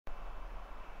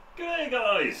Okay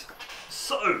guys,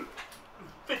 so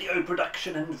video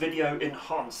production and video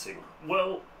enhancing.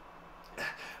 Well,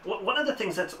 one of the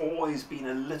things that's always been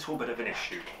a little bit of an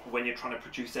issue when you're trying to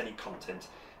produce any content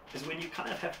is when you kind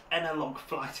of have analog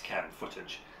flight cam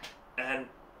footage. And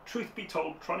truth be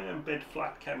told, trying to embed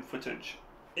flight cam footage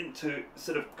into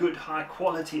sort of good high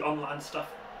quality online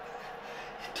stuff,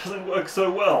 it doesn't work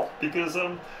so well because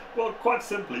well, quite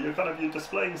simply, you're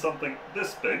displaying something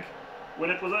this big when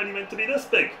it was only meant to be this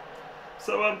big.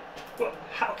 So well,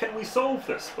 how can we solve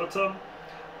this? But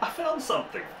I found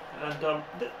something, and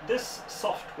this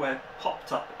software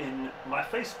popped up in my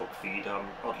Facebook feed,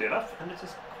 oddly enough, and it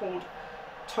is called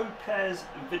Topaz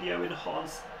Video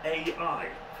Enhance AI.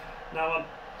 Now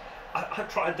I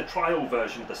tried the trial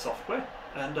version of the software,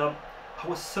 and I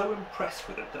was so impressed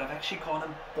with it that I've actually gone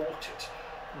and bought it.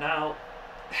 Now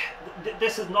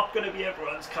this is not going to be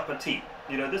everyone's cup of tea.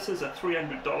 You know, this is a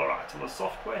 $300 item of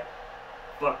software,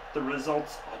 but the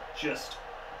results are just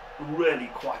really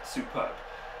quite superb.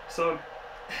 So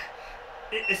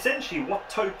essentially what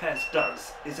Topaz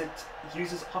does is it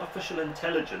uses artificial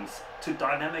intelligence to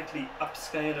dynamically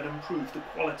upscale and improve the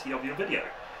quality of your video.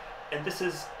 And this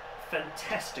is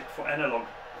fantastic for analog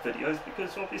videos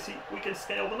because obviously we can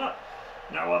scale them up.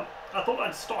 Now I thought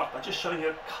I'd start by just showing you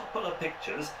a couple of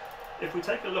pictures. If we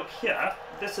take a look here,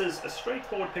 this is a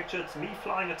straightforward picture. It's me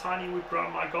flying a tiny whoop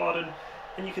around my garden,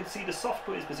 and you can see the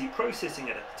software is busy processing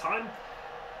it at the time,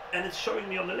 and it's showing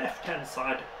me on the left hand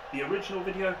side the original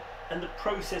video and the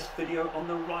processed video on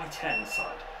the right hand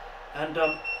side. And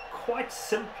quite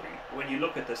simply, when you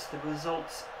look at this, the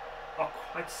results are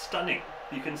quite stunning.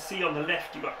 You can see on the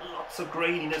left you've got lots of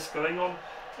graininess going on,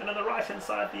 and on the right hand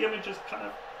side the image is kind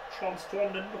of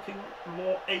transformed and looking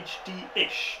more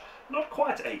HD-ish. Not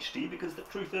quite HD, because the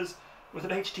truth is, with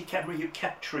an HD camera you're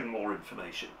capturing more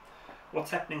information.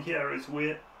 What's happening here is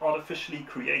we're artificially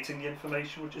creating the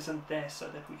information which isn't there so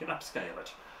that we can upscale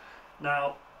it.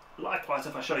 Now, likewise,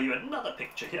 if I show you another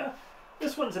picture here,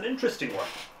 this one's an interesting one.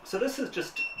 So this is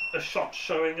just a shot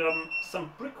showing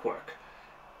some brickwork.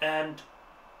 And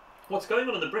what's going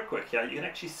on in the brickwork here, you can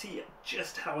actually see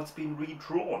just how it's been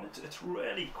redrawn. It's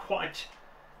really quite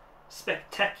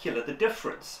spectacular, the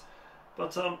difference.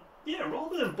 But yeah,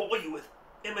 rather than bore you with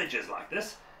images like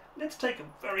this, let's take a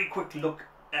very quick look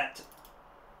at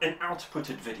an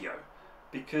outputted video,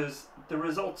 because the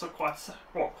results are quite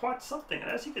something.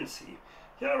 And as you can see,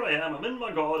 here I am, I'm in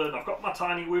my garden, I've got my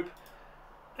tiny whoop,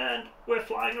 and we're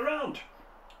flying around.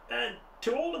 And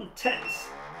to all intents,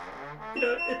 you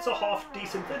know, it's a half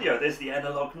decent video. There's the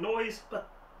analog noise, but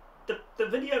the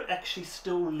video actually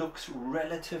still looks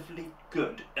relatively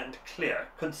good and clear,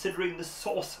 considering the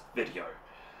source video.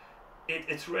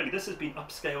 It's really, this has been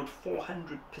upscaled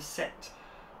 400%,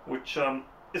 which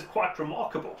is quite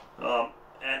remarkable.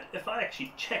 And if I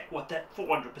actually check what that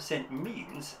 400%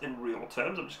 means in real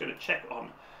terms, I'm just going to check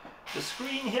on the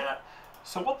screen here.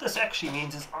 So what this actually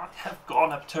means is I have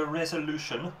gone up to a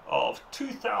resolution of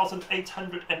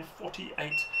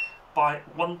 2848 by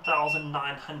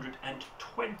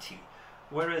 1920,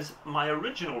 whereas my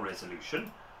original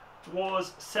resolution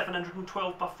was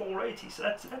 712 by 480. So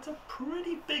that's a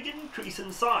pretty big increase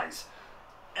in size,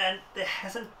 and there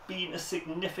hasn't been a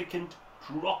significant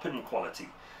drop in quality.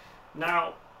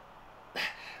 Now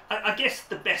I guess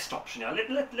the best option now,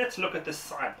 let's look at this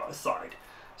side by side.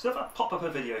 So if I pop up a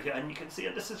video here, and you can see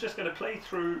it, this is just going to play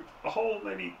through a whole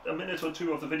maybe a minute or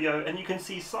two of the video, and you can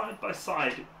see side by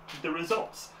side the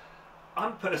results.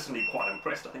 I'm personally quite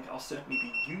impressed. I think I'll certainly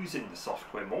be using the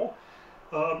software more.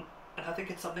 And I think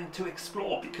it's something to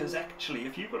explore, because actually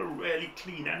if you've got a really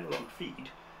clean analog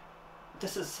feed,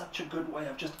 this is such a good way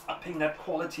of just upping that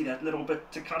quality that little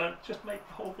bit to kind of just make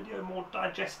the whole video more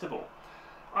digestible.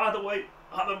 Either way,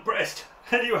 I'm impressed.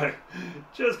 Anyway,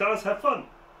 cheers guys, have fun.